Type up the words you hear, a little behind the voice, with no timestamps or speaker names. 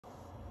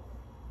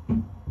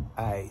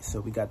Alright, so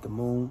we got the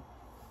moon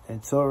in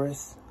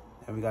Taurus,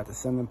 and we got the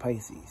sun in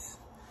Pisces.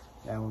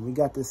 Now, when we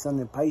got the sun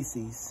in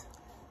Pisces,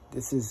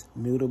 this is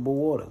mutable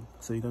water.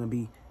 So you're going to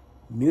be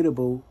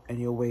mutable in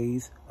your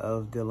ways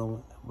of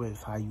dealing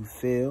with how you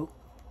feel,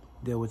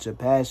 deal with your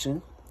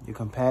passion, your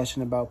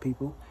compassion about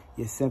people,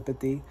 your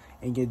sympathy,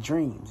 and your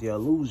dreams, your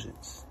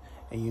illusions.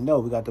 And you know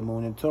we got the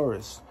moon in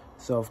Taurus.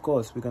 So, of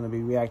course, we're going to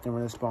be reacting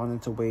and responding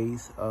to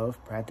ways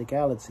of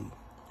practicality,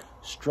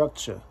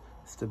 structure,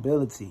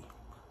 stability,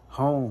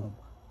 home,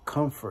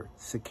 comfort,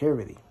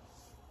 security.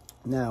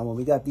 Now, when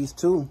we got these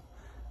two,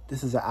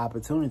 this is an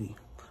opportunity.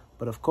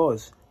 But, of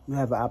course, you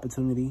have an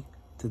opportunity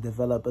to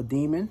develop a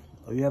demon,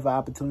 or you have an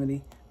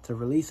opportunity to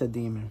release a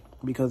demon.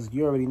 Because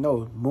you already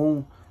know,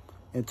 moon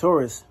in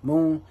Taurus,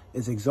 moon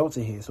is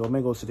exalted here, so it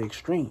may go to the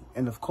extreme.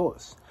 And, of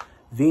course,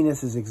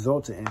 Venus is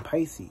exalted in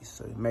Pisces,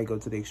 so it may go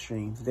to the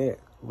extremes there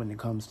when it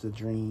comes to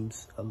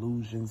dreams,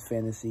 illusions,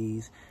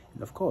 fantasies,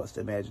 and, of course,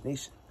 the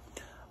imagination.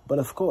 But,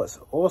 of course,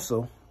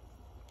 also,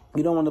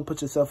 you don't want to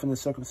put yourself in a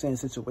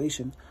circumstance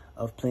situation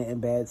of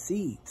planting bad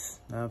seeds.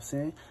 You know what I'm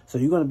saying? So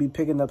you're going to be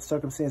picking up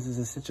circumstances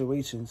and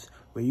situations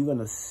where you're going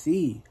to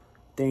see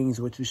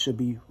things which you should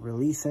be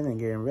releasing and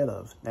getting rid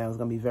of. Now, it's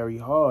going to be very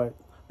hard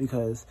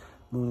because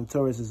Moon in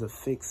Taurus is a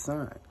fixed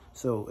sign.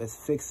 So it's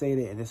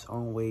fixated in its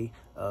own way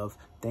of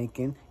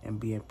thinking and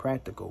being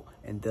practical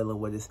and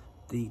dealing with its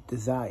deep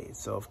desires.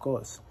 So, of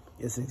course,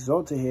 it's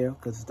exalted here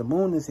because the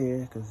moon is here,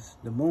 because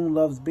the moon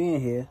loves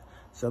being here.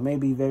 So it may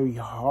be very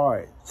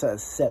hard to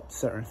accept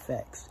certain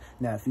facts.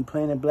 Now, if you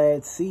planted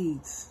bad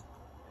seeds,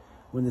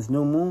 when this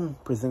new moon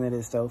presented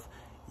itself,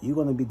 you're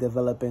going to be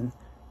developing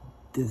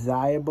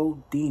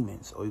desirable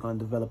demons, or you're going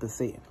to develop a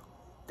Satan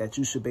that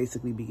you should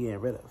basically be getting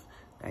rid of.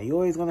 Now, you're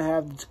always going to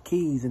have the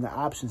keys and the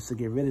options to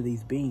get rid of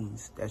these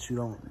beings that you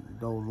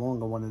no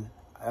longer want to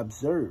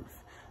observe.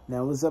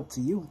 Now, it's up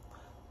to you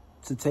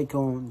to take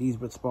on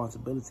these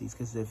responsibilities,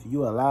 because if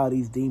you allow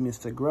these demons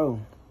to grow,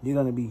 you're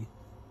going to be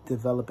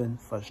developing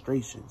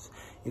frustrations.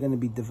 You're going to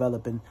be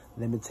developing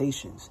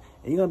limitations,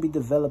 and you're going to be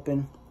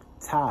developing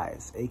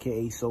ties,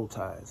 aka soul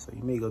ties. So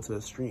you may go to the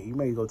extreme. You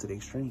may go to the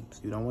extremes.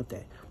 You don't want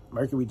that.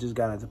 Mercury just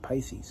got into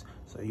Pisces,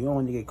 so you don't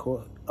want to get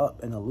caught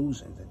up in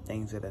illusions and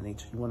things of that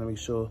nature. You want to make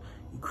sure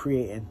you're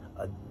creating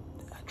a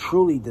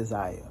truly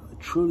desire, a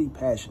truly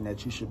passion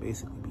that you should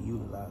basically be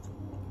utilizing.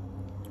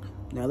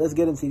 Now let's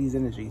get into these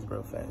energies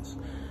real fast.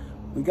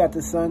 We got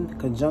the sun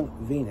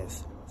conjunct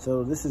Venus,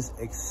 so this is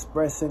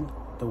expressing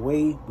the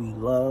way we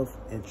love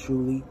and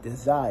truly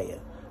desire. You know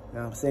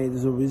what I'm saying?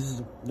 This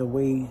is the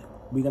way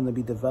we're going to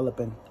be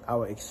developing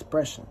our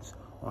expressions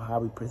on how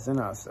we present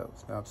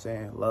ourselves. You know what I'm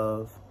saying?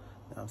 Love.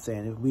 You know what I'm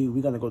saying?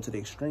 We're going to go to the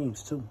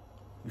extremes too.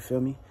 You feel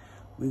me?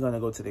 We're going to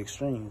go to the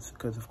extremes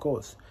because, of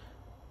course,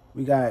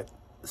 we got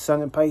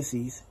Sun in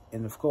Pisces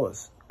and, of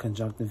course,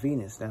 conjuncting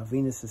Venus. Now,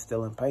 Venus is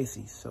still in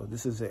Pisces, so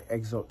this is an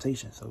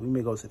exaltation. So we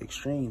may go to the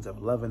extremes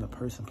of loving a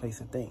person,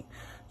 place, and thing.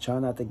 Try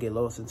not to get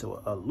lost into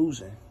an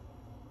illusion,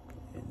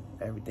 and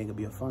everything will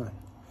be fine.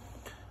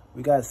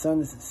 We got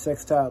Sun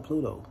sextile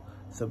Pluto,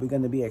 so we're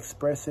going to be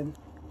expressing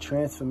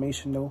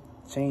transformational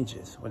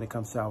changes when it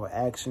comes to our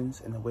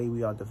actions and the way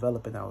we are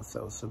developing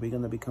ourselves. So we're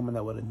going to be coming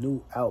up with a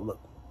new outlook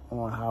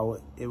on how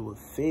it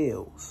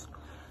feels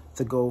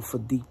to go for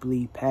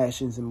deeply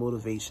passions and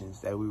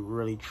motivations that we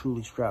really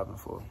truly striving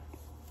for.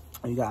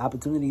 And you got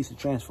opportunities to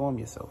transform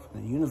yourself,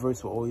 and the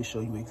universe will always show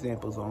you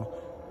examples on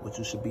what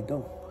you should be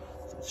doing.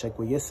 So check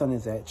where your sun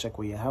is at, check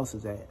where your house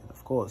is at, and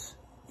of course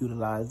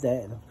utilize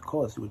that, and of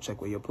course you would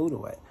check where your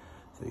Pluto at,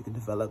 so you can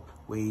develop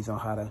ways on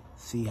how to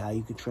see how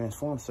you can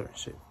transform certain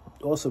shit.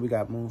 Also, we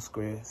got Moon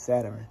square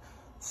Saturn,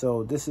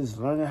 so this is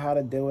learning how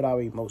to deal with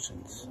our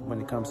emotions when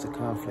it comes to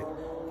conflict.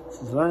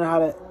 This is learning how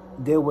to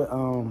deal with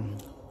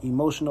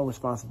emotional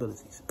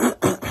responsibilities.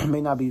 It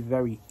may not be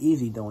very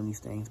easy doing these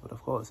things, but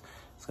of course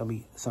it's gonna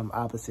be some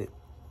opposite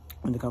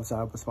when it comes to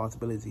our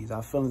responsibilities.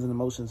 Our feelings and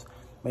emotions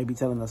may be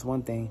telling us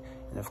one thing,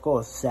 and of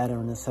course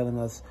Saturn is telling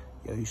us,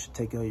 yo, you should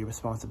take care of your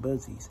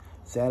responsibilities.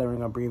 Saturn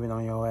gonna breathing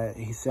on your ass.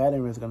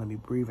 Saturn is gonna be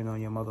breathing on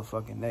your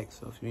motherfucking neck.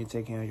 So if you ain't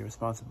taking care of your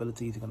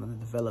responsibilities, you're gonna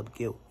develop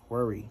guilt,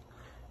 worry,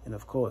 and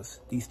of course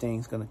these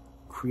things gonna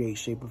create,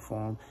 shape, and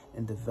form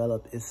and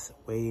develop its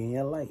way in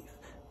your life.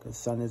 Because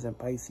Sun is in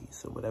Pisces,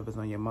 so whatever's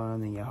on your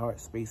mind and your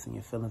heart space and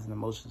your feelings and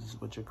emotions is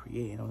what you're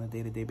creating on a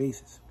day-to-day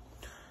basis.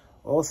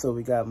 Also,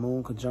 we got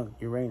Moon conjunct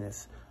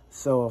Uranus,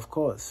 so of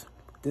course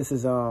this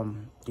is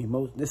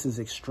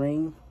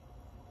extreme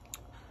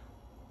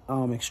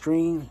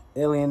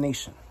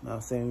alienation. You know what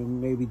I'm saying?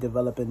 We may be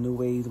developing new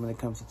ways when it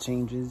comes to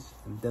changes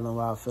and dealing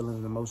with our feelings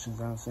and emotions.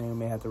 You know what I'm saying? We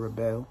may have to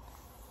rebel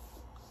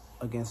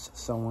against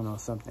someone or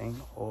something,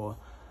 or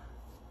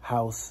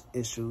house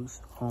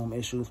issues, home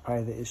issues,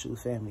 private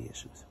issues, family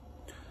issues.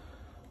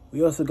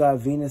 We also got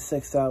Venus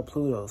sextile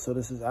Pluto, so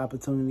this is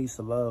opportunities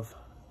to love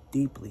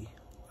deeply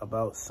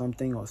about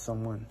something or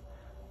someone.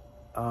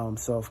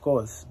 So of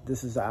course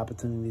this is the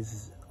opportunity.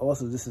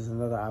 This is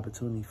another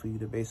opportunity for you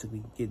to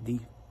basically get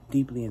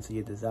deeply into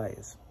your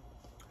desires.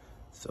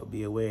 So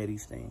be aware of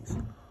these things.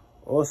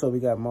 Also, we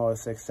got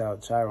Mars sextile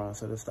Chiron,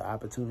 so that's the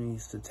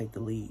opportunities to take the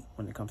lead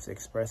when it comes to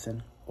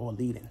expressing or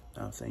leading. You know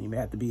what I'm saying? You may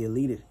have to be a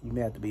leader. You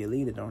may have to be a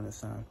leader during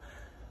this time,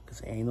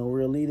 because there ain't no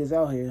real leaders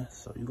out here.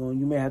 So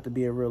you may have to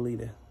be a real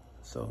leader.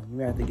 So you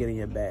may have to get in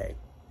your bag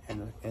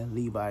and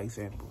lead by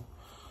example.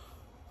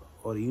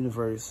 Or the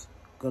universe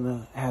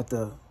gonna have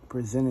to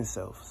present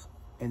itself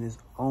in its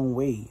own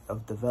way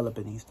of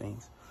developing these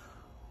things.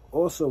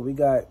 Also, we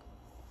got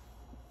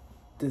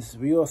this.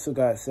 We also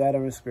got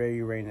Saturn square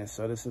Uranus.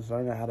 So this is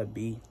learning how to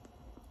be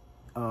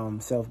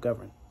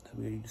self-governed.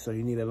 So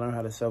you need to learn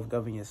how to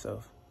self-govern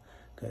yourself,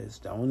 because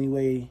the only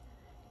way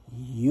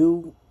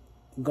you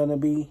gonna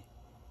be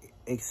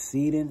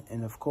exceeding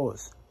and, of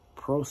course,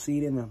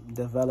 proceeding and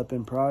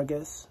developing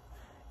progress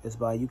is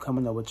by you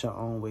coming up with your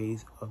own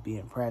ways of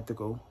being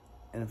practical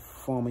and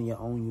forming your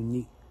own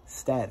unique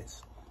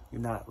status.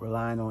 You're not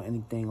relying on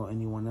anything or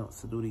anyone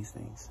else to do these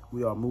things.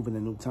 We are moving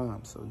in new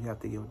times, so you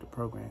have to get with the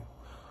program.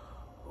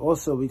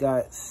 Also, we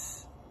got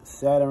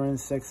Saturn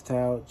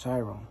sextile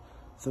Chiron.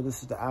 So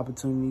this is the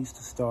opportunities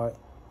to start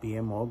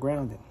being more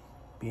grounded,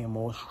 being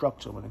more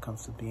structured when it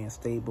comes to being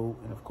stable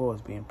and, of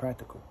course, being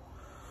practical.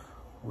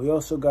 We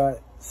also got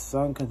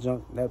Sun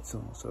conjunct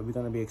Neptune. So we're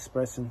going to be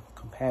expressing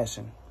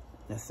compassion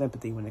and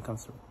sympathy when it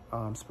comes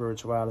to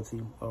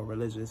spirituality or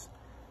religious.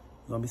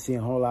 You're going to be seeing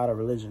a whole lot of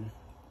religion,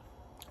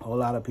 a whole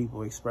lot of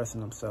people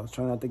expressing themselves.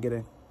 Try not to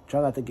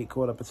get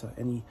caught up into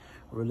any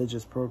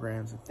religious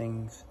programs and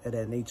things of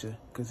that nature,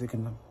 because it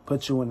can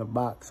put you in a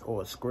box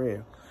or a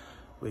square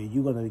where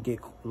you're going to get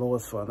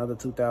lost for another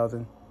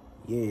 2,000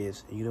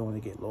 years, and you don't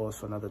want to get lost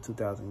for another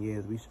 2,000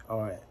 years. We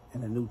are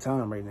in a new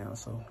time right now,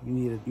 so you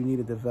need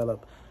to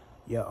develop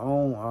your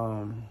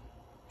own.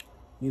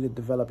 You need to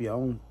develop your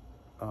own.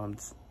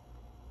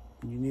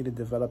 You need to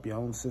develop your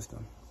own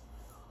system,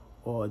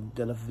 or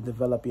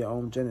develop your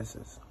own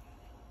genesis.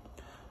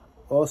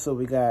 Also,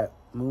 we got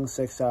Moon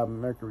sextile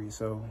Mercury.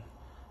 So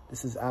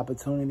this is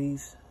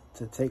opportunities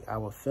to take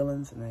our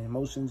feelings and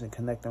emotions and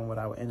connect them with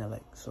our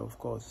intellect. So, of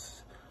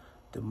course,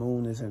 the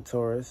moon is in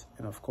Taurus,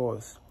 and, of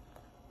course,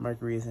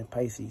 Mercury is in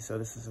Pisces. So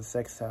this is a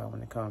sextile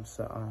when it comes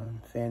to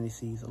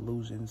fantasies,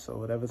 illusions. So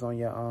whatever's on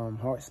your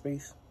heart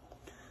space,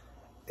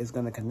 it's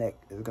going to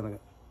connect. It's going to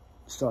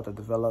start to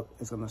develop.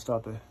 It's going to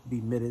start to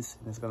be midst,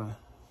 and it's going to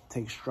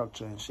take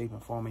structure and shape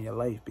and form in your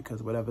life,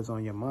 because whatever's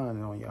on your mind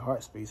and on your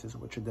heart space is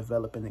what you're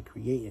developing and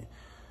creating.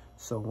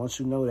 So once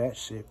you know that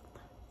shit,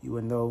 you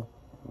will know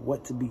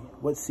what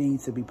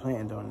seeds to be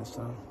planting during this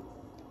time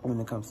when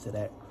it comes to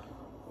that.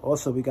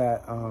 Also, we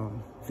got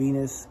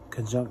Venus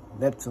conjunct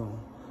Neptune.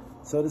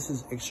 So this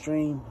is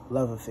extreme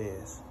love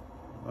affairs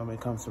when it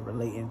comes to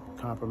relating,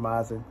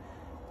 compromising,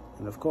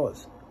 and, of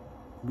course,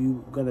 we're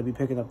going to be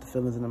picking up the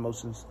feelings and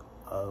emotions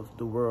of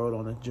the world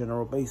on a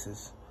general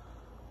basis.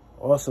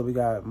 Also, we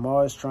got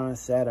Mars trine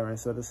Saturn.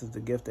 So this is the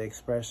gift to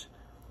express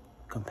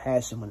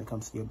compassion when it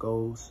comes to your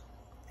goals,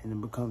 and it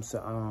becomes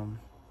to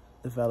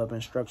developing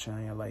structure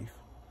in your life.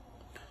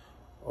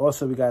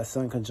 Also, we got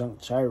Sun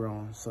conjunct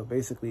Chiron. So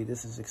basically,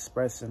 this is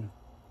expressing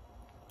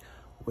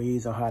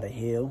ways on how to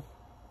heal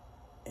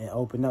and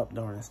open up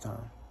during this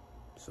time.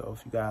 So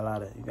if you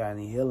got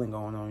any healing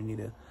going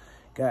on,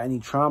 got any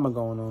trauma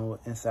going on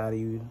inside of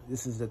you,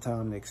 this is the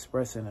time to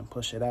express it and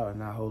push it out and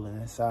not hold it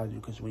inside you.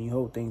 Because when you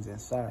hold things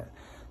inside,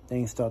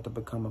 things start to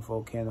become a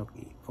volcanic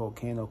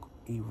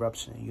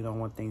eruption. You don't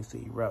want things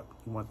to erupt.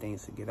 You want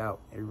things to get out,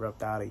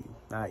 erupt out of you,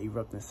 not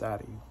erupt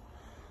inside of you.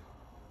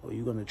 Or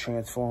you're going to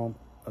transform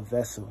a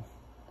vessel,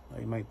 or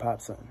you might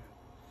pop something.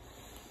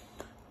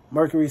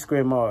 Mercury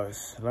square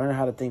Mars. Learn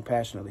how to think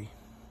passionately.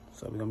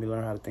 So we're going to be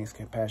learning how to think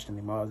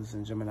passionately. Mars is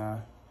in Gemini.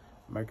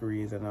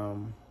 Mercury is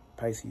in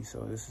Pisces.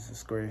 So this is a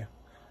square.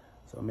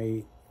 So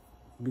we're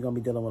going to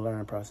be dealing with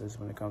learning process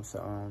when it comes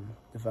to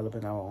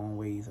developing our own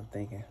ways of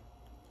thinking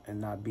and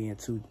not being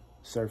too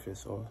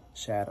surface or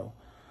shadow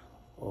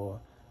or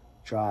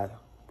dry.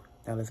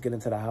 Now let's get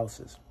into the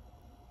houses.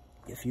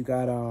 If you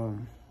got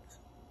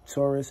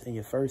Taurus in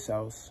your first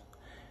house,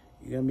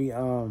 you're going to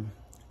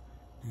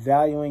be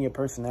valuing your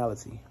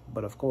personality.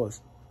 But, of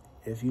course,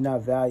 if you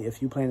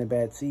planting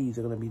bad seeds,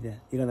 you're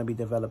gonna be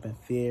developing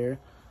fear,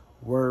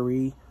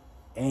 worry,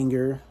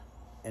 anger,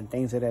 and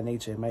things of that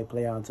nature. It might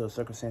play out into a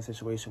circumstance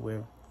situation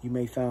where you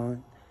may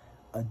find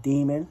a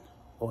demon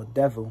or a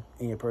devil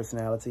in your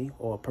personality,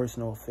 or a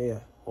personal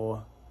affair,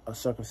 or a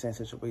circumstance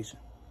situation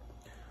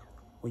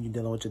when you're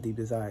dealing with your deep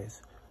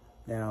desires.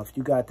 Now, if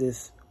you got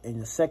this in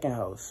the second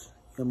house,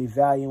 you're gonna be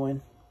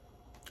valuing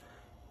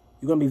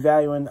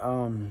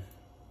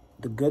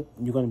the good.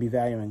 You're going to be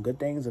valuing good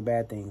things or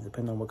bad things,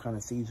 depending on what kind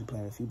of seeds you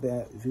plant. If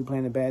you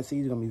planting bad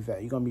seeds, you're going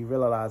to be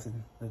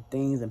realizing the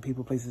things and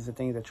people, places, and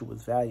things that you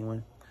was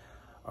valuing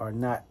are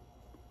not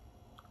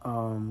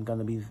going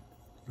to be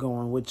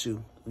going with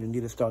you. You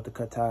need to start to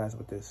cut ties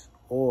with this.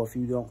 Or if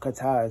you don't cut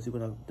ties, you're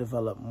going to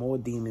develop more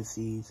demon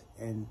seeds,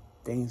 and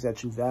things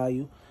that you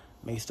value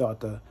may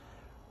start to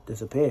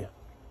disappear.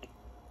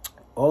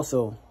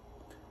 Also,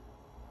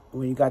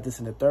 when you got this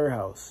in the third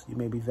house, you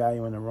may be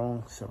valuing the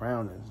wrong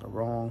surroundings, the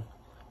wrong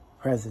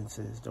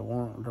presences, the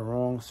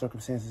wrong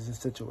circumstances and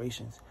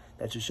situations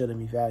that you shouldn't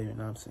be valuing, you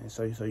know what I'm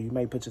saying? So you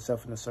may put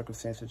yourself in a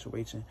circumstance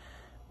situation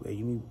where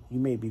you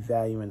may be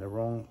valuing the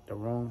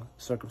wrong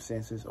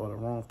circumstances or the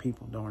wrong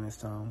people during this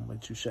time,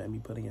 but you shouldn't be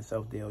putting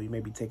yourself there. Or you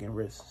may be taking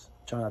risks.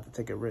 Try not to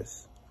take a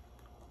risk.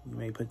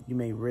 You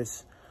may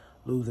risk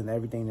losing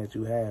everything that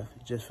you have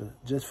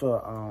just for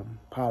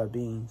a pot of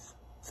beans,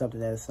 something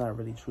that it's not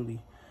really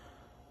truly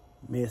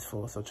made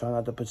for. So try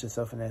not to put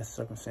yourself in that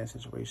circumstance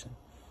situation.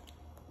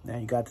 Now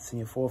you got this in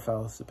your 4th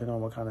house, depending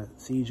on what kind of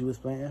seeds you was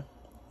planting.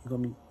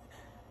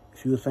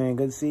 If you was planting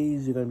good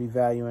seeds, you're gonna be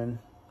valuing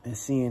and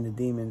seeing the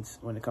demons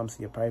when it comes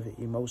to your private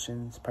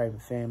emotions,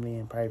 private family,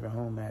 and private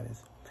home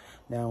matters.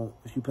 Now,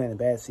 if you plant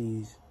bad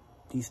seeds,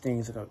 these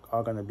things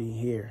are going to be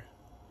here,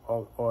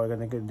 or they're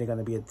going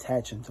to be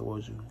attaching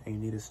towards you, and you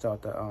need to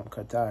start to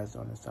cut ties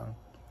during this time.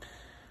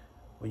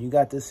 When you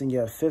got this in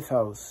your 5th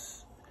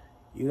house,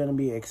 you're going to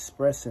be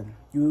expressing,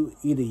 you're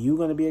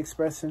going to be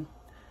expressing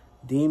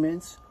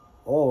demons,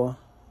 or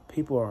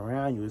people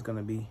around you is going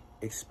to be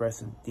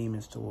expressing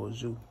demons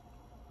towards you.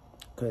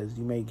 Because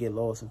you may get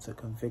lost into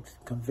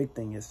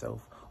convicting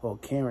yourself or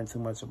caring too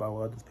much about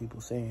what other people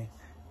saying.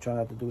 Try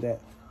not to do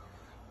that.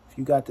 If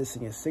you got this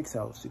in your 6th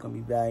house, you're going to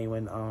be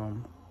valuing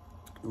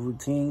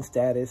routine,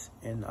 status,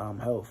 and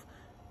health.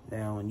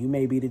 Now, you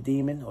may be the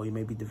demon, or you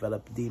may be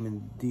developing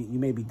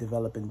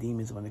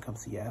demons when it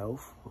comes to your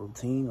health,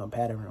 routine, or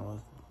pattern.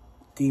 Or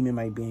demon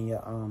might be in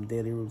your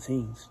daily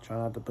routines. Try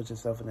not to put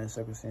yourself in that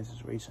circumstance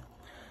situation.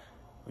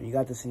 When you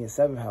got this in your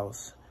 7th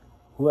house,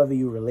 whoever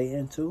you're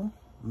relating to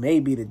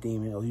may be the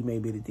demon, or you may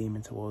be the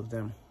demon towards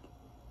them.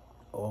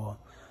 Or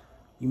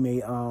you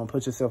may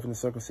put yourself in a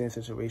circumstance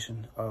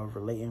situation of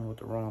relating with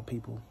the wrong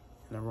people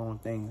and the wrong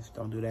things.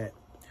 Don't do that.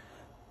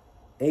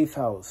 8th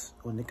house,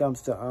 when it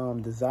comes to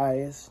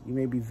desires, you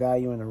may be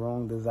valuing the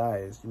wrong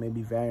desires. You may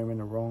be valuing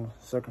the wrong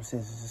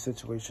circumstances and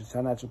situations.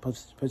 Try not to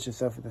put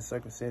yourself in a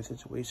circumstance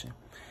situation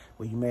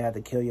where you may have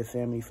to kill your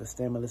family for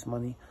stimulus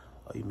money,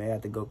 or you may have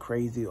to go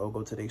crazy or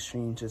go to the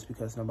extreme just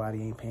because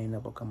nobody ain't paying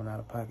up or coming out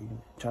of pocket.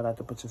 Try not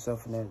to put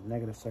yourself in that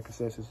negative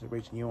circumstance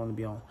situation. You don't want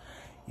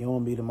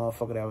to be the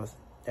motherfucker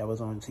that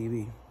was on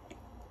TV.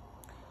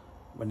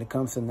 When it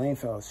comes to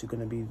 9th house, you're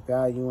gonna be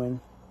valuing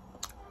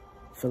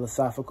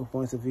philosophical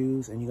points of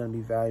views, and you're gonna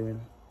be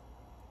valuing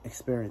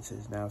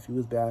experiences. Now, if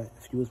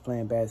you was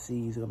playing bad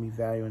seeds, you're gonna be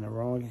valuing the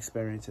wrong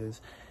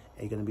experiences,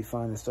 and you're gonna be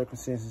finding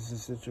circumstances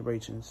and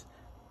situations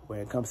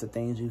where it comes to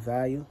things you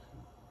value.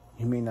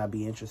 You may not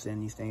be interested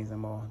in these things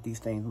anymore. These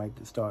things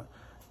might start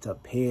to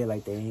appear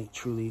like they ain't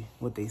truly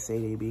what they say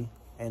they be.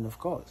 And of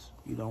course,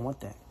 you don't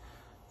want that.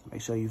 So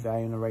make sure you're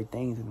valuing the right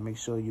things, and make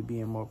sure you're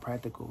being more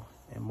practical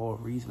and more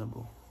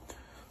reasonable.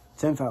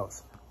 10th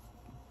house,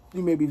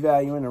 you may be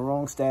valuing the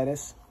wrong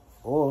status,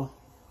 or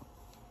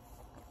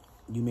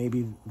you may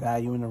be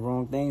valuing the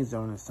wrong things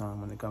during this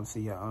time when it comes to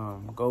your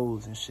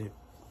goals and shit.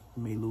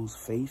 You may lose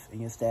faith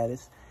in your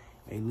status.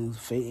 You may lose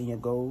faith in your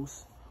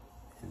goals.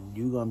 And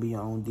you're going to be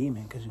your own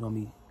demon, because you're going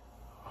to be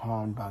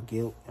harmed by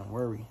guilt and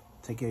worry.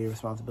 Take care of your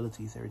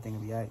responsibilities. Everything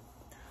will be all right.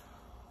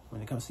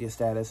 When it comes to your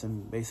status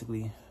and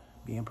basically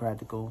being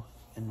practical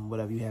and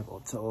whatever you have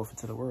to offer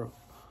to the world.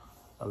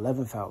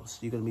 11th house,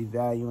 you're going to be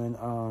valuing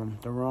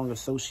the wrong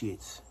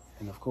associates.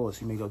 And of course,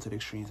 you may go to the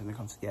extremes when it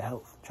comes to your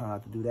health. Try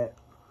not to do that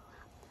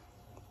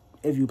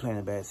if you're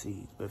planting bad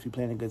seeds. But if you're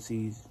planting good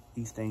seeds,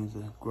 these things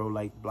will grow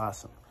like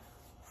blossom.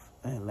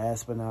 And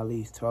last but not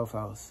least, 12th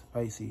house,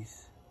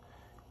 Pisces.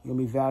 You're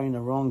going to be valuing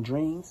the wrong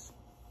dreams.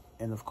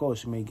 And of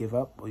course, you may give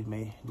up, or you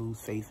may lose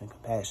faith and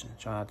compassion.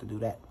 Try not to do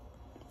that.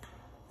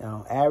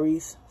 Now,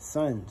 Aries,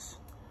 Suns.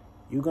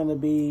 You're going to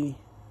be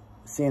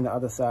seeing the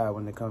other side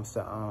when it comes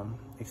to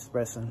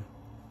expressing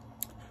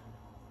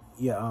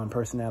your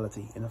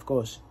personality. And of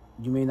course,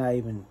 you may not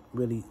even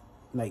really,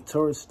 like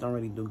Taurus don't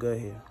really do good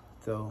here.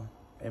 So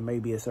it may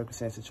be a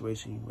circumstance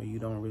situation where you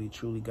don't really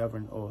truly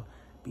govern or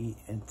be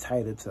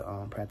entitled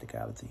to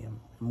practicality. And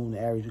Moon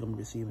and Aries, you're going to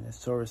be receiving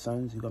as Taurus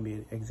Suns. You're going to be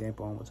an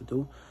example on what to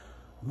do.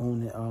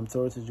 Moon and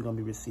Taurus, you're going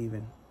to be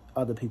receiving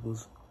other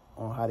people's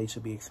on how they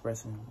should be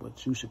expressing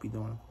what you should be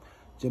doing.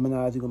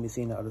 Geminis, you're going to be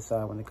seeing the other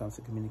side when it comes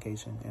to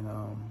communication and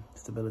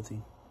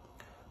stability.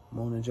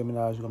 Moon and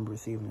Geminis, you're going to be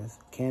receiving this.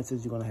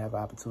 Cancers, you're going to have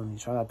opportunity.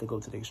 Try not to go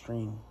to the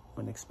extreme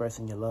when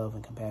expressing your love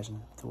and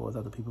compassion towards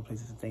other people,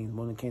 places, and things.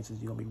 Moon and Cancers,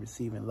 you're going to be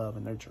receiving love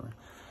and nurturing.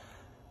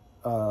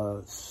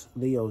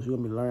 Leos, you're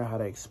going to be learning how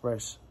to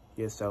express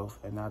yourself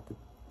and not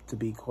to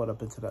be caught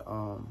up into the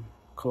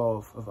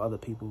cloth of other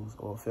people's,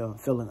 or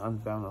feeling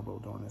unvulnerable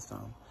during this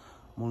time.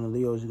 Moon and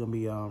Leos, you're going to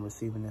be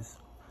receiving this.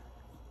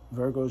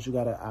 Virgos, you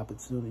got an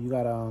opportunity, you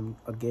got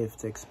a gift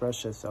to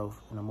express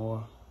yourself in a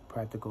more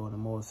practical and a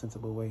more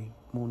sensible way.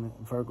 Moon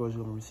and Virgos,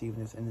 you're going to be receiving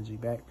this energy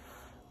back.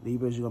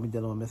 Libras, you're going to be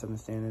dealing with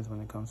misunderstandings when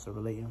it comes to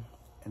relating.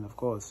 And of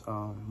course,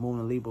 Moon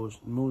and Libras,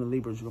 you're going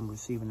to be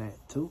receiving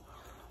that too.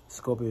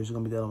 Scorpios, you're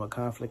going to be dealing with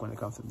conflict when it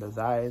comes to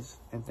desires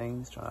and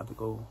things. Try not to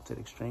go to the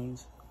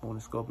extremes. Moon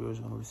and Scorpios,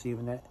 you're going to be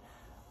receiving that.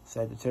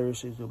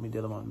 Sagittarius, you're going to be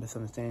dealing with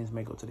misunderstandings.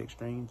 May go to the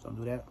extremes. Don't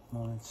do that.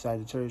 Moon and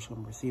Sagittarius, you're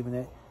going to be receiving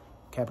that.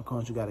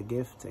 Capricorns, you got a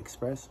gift to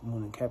express.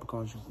 Moon and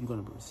Capricorns, you're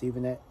going to be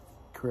receiving that.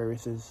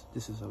 Aquarius,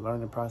 this is a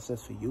learning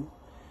process for you.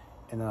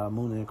 And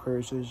Moon in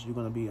Aquarius, you're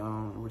going to be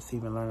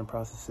receiving learning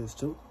processes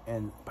too.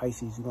 And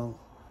Pisces, you're going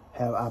to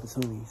have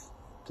opportunities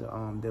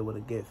to deal with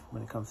a gift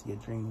when it comes to your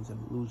dreams and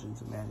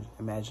illusions and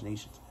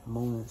imaginations.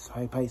 Moon is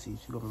high Pisces,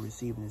 you're going to be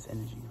receiving this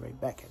energy right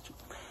back at you.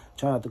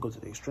 Try not to go to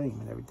the extreme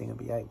and everything will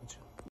be all right with you.